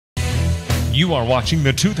You are watching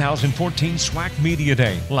the 2014 SWAC Media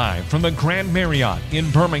Day, live from the Grand Marriott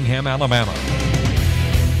in Birmingham, Alabama.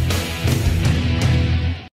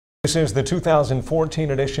 This is the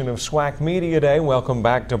 2014 edition of SWAC Media Day. Welcome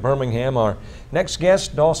back to Birmingham. Our next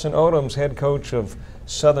guest, Dawson Odums, head coach of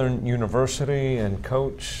Southern University. And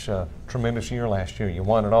coach, tremendous year last year. You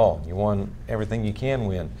won it all. You won everything you can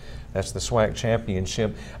win. That's the SWAC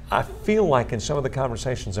championship. I feel like in some of the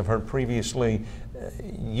conversations I've heard previously,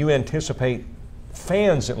 you anticipate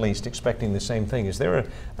fans at least expecting the same thing. Is there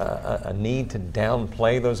a need to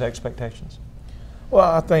downplay those expectations? Well,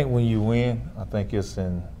 I think when you win, I think it's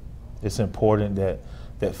important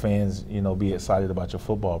that fans, be excited about your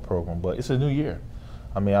football program. But it's a new year.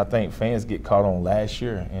 I mean, I think fans get caught on last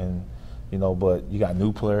year, and but you got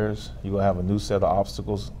new players. You're gonna have a new set of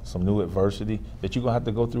obstacles, some new adversity that you're gonna have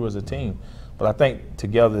to go through as a team. But I think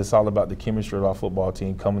together it's all about the chemistry of our football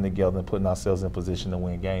team coming together and putting ourselves in position to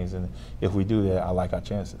win games. And if we do that, I like our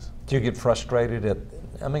chances. Do you get frustrated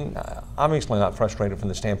obviously not frustrated from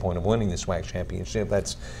the standpoint of winning the SWAC championship,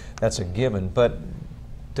 that's a given, but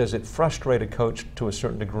does it frustrate a coach to a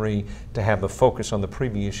certain degree to have the focus on the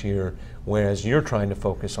previous year, whereas you're trying to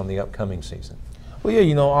focus on the upcoming season? Well,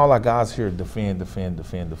 yeah, all our guys here defend.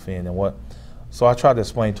 And so I try to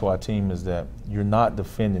explain to our team is that you're not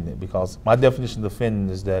defending it, because my definition of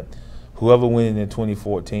defending is that whoever wins in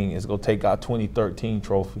 2014 is going to take our 2013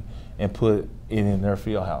 trophy and put it in their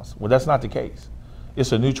field house. Well, that's not the case.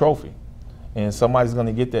 It's a new trophy, and somebody's going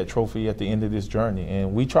to get that trophy at the end of this journey.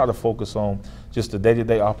 And we try to focus on just the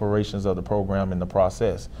day-to-day operations of the program and the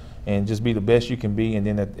process, and just be the best you can be, and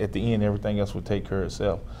then at the end, everything else will take care of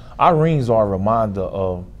itself. Our rings are a reminder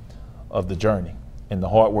of the journey and the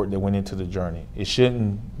hard work that went into the journey. It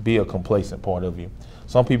shouldn't be a complacent part of you.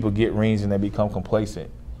 Some people get rings and they become complacent,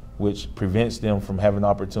 which prevents them from having the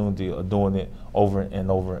opportunity of doing it over and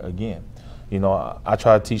over again. I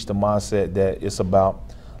try to teach the mindset that it's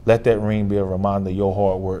about, let that ring be a reminder of your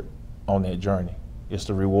hard work on that journey. It's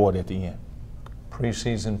the reward at the end.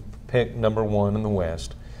 Preseason pick #1 in the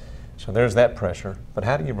West. So there's that pressure. But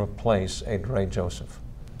how do you replace a Dre Joseph?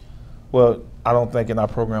 Well, I don't think in our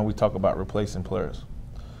program we talk about replacing players.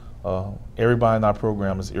 Everybody in our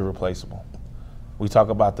program is irreplaceable. We talk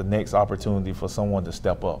about the next opportunity for someone to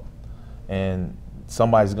step up. And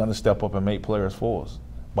somebody's going to step up and make players for us.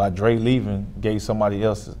 By Dre leaving, giving somebody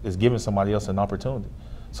else an opportunity.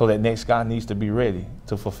 So that next guy needs to be ready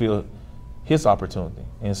to fulfill his opportunity.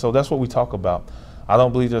 And so that's what we talk about. I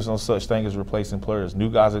don't believe there's no such thing as replacing players. New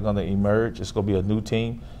guys are going to emerge. It's going to be a new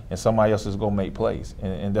team, and somebody else is going to make plays.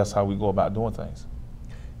 And that's how we go about doing things.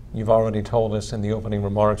 You've already told us in the opening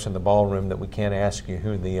remarks in the ballroom that we can't ask you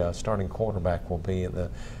who the starting quarterback will be at the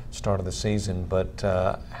start of the season, but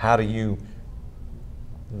how do you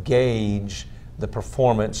gauge the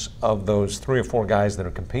performance of those 3 or 4 guys that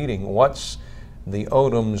are competing? What's the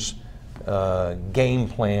Odums game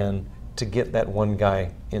plan to get that one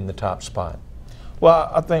guy in the top spot?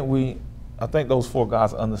 Well, I think those 4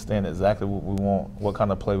 guys understand exactly what we want, what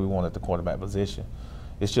kind of play we want at the quarterback position.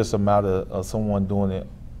 It's just a matter of someone doing it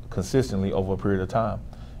consistently over a period of time.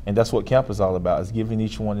 And that's what camp is all about, is giving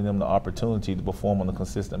each one of them the opportunity to perform on a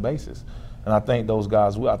consistent basis. And I think those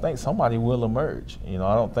guys will. I think somebody will emerge. I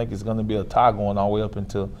don't think it's going to be a tie going all the way up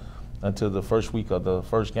until the first week of the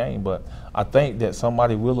first game. But I think that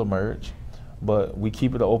somebody will emerge. But we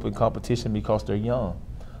keep it an open competition because they're young.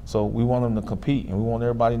 So we want them to compete, and we want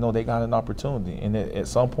everybody to know they got an opportunity. And at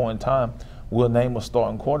some point in time, we'll name a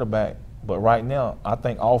starting quarterback. But right now, I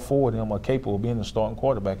think all 4 of them are capable of being the starting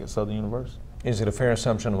quarterback at Southern University. Is it a fair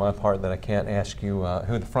assumption on my part that I can't ask you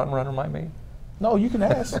who the front runner might be? No, you can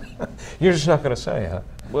ask. You're just not going to say, huh?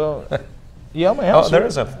 Well, yeah, I'm going to answer. Oh, there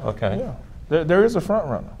is okay. Yeah, there is a front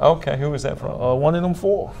runner. Okay, who is that front runner? One of them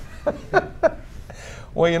 4.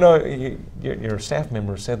 Well, your staff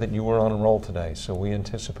member said that you were on a roll today, so we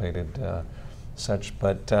anticipated such.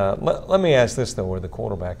 But let me ask this, though, where the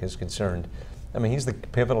quarterback is concerned. I mean, he's the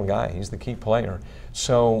pivotal guy. He's the key player.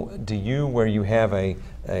 So do you, where you have a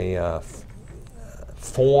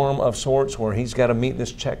form of sorts where he's got to meet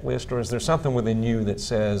this checklist, or is there something within you that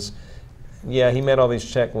says, yeah, he met all these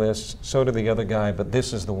checklists, so did the other guy, but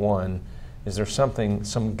this is the one? Is there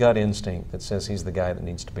some gut instinct that says he's the guy that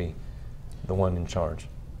needs to be the one in charge?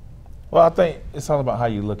 Well, I think it's all about how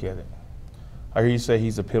you look at it. I hear you say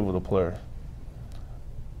he's a pivotal player.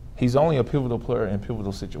 He's only a pivotal player in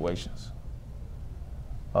pivotal situations.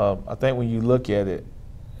 I think when you look at it,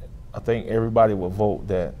 I think everybody will vote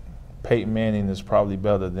that Peyton Manning is probably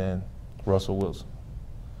better than Russell Wilson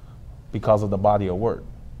because of the body of work.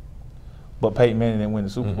 But Peyton Manning didn't win the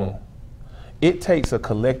Super Bowl. It takes a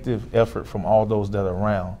collective effort from all those that are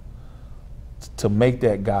around to make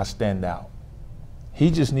that guy stand out. He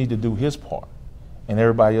just need to do his part, and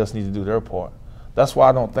everybody else needs to do their part. That's why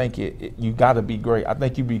I don't think you got to be great. I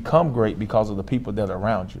think you become great because of the people that are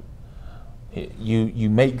around you. You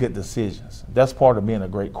make good decisions. That's part of being a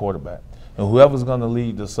great quarterback. And whoever's going to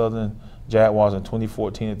lead the Southern Jaguars in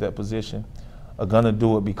 2014 at that position are going to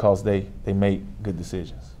do it because they make good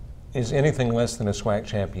decisions. Is anything less than a SWAC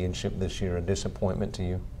championship this year a disappointment to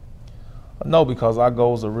you? No, because our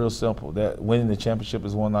goals are real simple. That winning the championship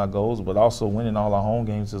is one of our goals, but also winning all our home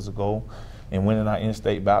games is a goal, and winning our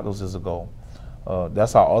in-state battles is a goal.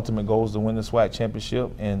 That's our ultimate goal, is to win the SWAC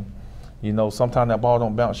championship. And you know, sometimes that ball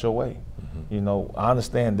don't bounce your way. You know, I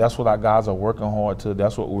understand that's what our guys are working hard to.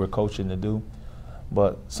 That's what we're coaching to do.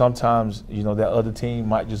 But sometimes, you know, that other team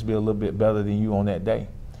might just be a little bit better than you on that day.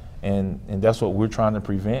 And that's what we're trying to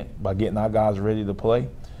prevent by getting our guys ready to play.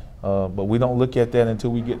 But we don't look at that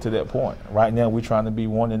until we get to that point. Right now, we're trying to be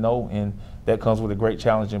 1-0, and that comes with a great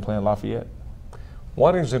challenge in playing Lafayette.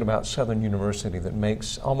 What is it about Southern University that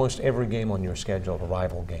makes almost every game on your schedule a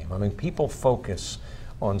rival game? I mean, people focus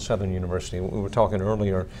on Southern University. We were talking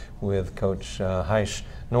earlier with Coach Heisch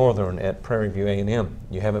Northern at Prairie View A&M.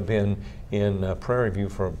 You haven't been in Prairie View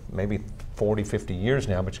for maybe 40, 50 years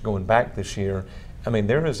now, but you're going back this year. I mean,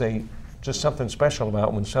 there is just something special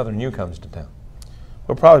about when Southern U comes to town.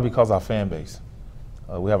 Well, probably because our fan base.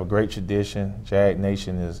 We have a great tradition. Jag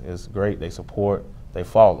Nation is great. They support, they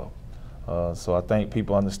follow. So I think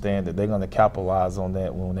people understand that they're going to capitalize on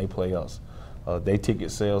that when they play us. Their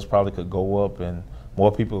ticket sales probably could go up, and more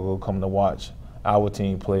people will come to watch our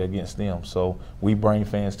team play against them. So we bring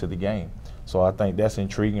fans to the game. So I think that's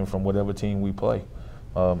intriguing from whatever team we play.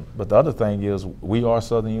 But the other thing is, we are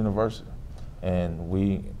Southern University,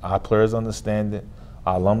 and our players understand it,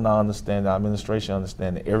 our alumni understand it, our administration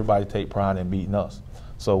understand it. Everybody take pride in beating us.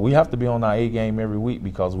 So we have to be on our A game every week,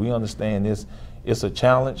 because we understand it's a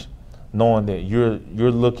challenge, knowing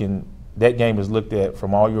that that game is looked at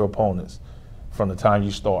from all your opponents from the time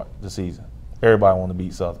you start the season. Everybody want to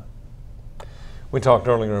beat Southern. We talked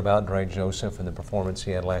earlier about Dre Joseph and the performance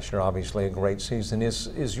he had last year. Obviously a great season.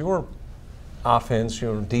 Is your offense,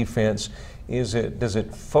 your defense, does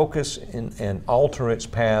it focus and alter its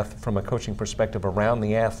path from a coaching perspective around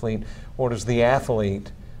the athlete, or does the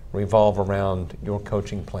athlete revolve around your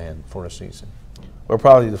coaching plan for a season? Well,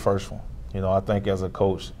 probably the first one. You know, I think as a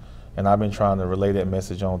coach, and I've been trying to relay that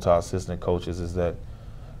message on to our assistant coaches, is that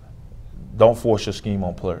don't force your scheme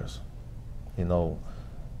on players. You know,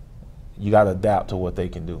 you got to adapt to what they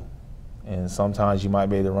can do. And sometimes you might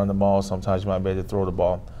be able to run the ball, sometimes you might be able to throw the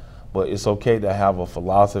ball. But it's okay to have a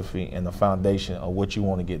philosophy and a foundation of what you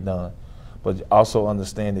want to get done. But also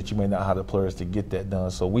understand that you may not have the players to get that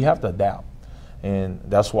done. So we have to adapt. And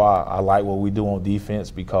that's why I like what we do on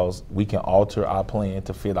defense, because we can alter our plan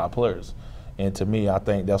to fit our players. And to me, I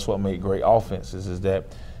think that's what makes great offenses, is that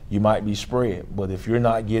you might be spread, but if you're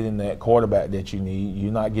not getting that quarterback that you need,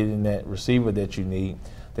 you're not getting that receiver that you need,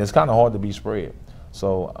 then it's kind of hard to be spread.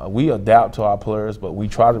 So we adapt to our players, but we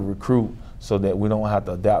try to recruit so that we don't have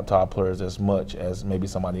to adapt to our players as much as maybe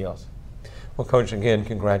somebody else. Well, Coach, again,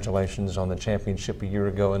 congratulations on the championship a year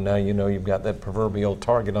ago, and now you know you've got that proverbial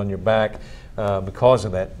target on your back because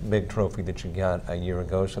of that big trophy that you got a year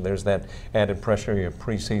ago. So there's that added pressure. You're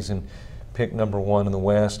preseason pick #1 in the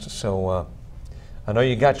West. So I know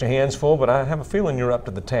you got your hands full, but I have a feeling you're up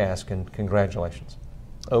to the task, and congratulations.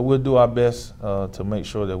 We'll do our best to make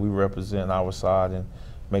sure that we represent our side and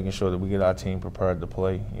making sure that we get our team prepared to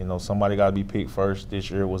play. You know, somebody got to be picked first.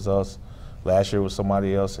 This year it was us. Last year it was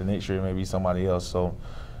somebody else, and next year it may be somebody else. So,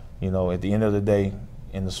 you know, at the end of the day,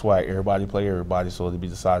 in the SWAC, everybody play everybody, so it'll be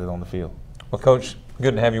decided on the field. Well, Coach,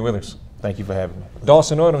 good to have you with us. Thank you for having me.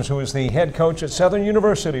 Dawson Odums, who is the head coach at Southern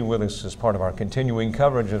University, with us as part of our continuing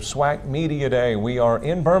coverage of SWAC Media Day. We are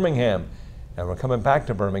in Birmingham, and we're coming back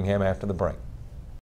to Birmingham after the break.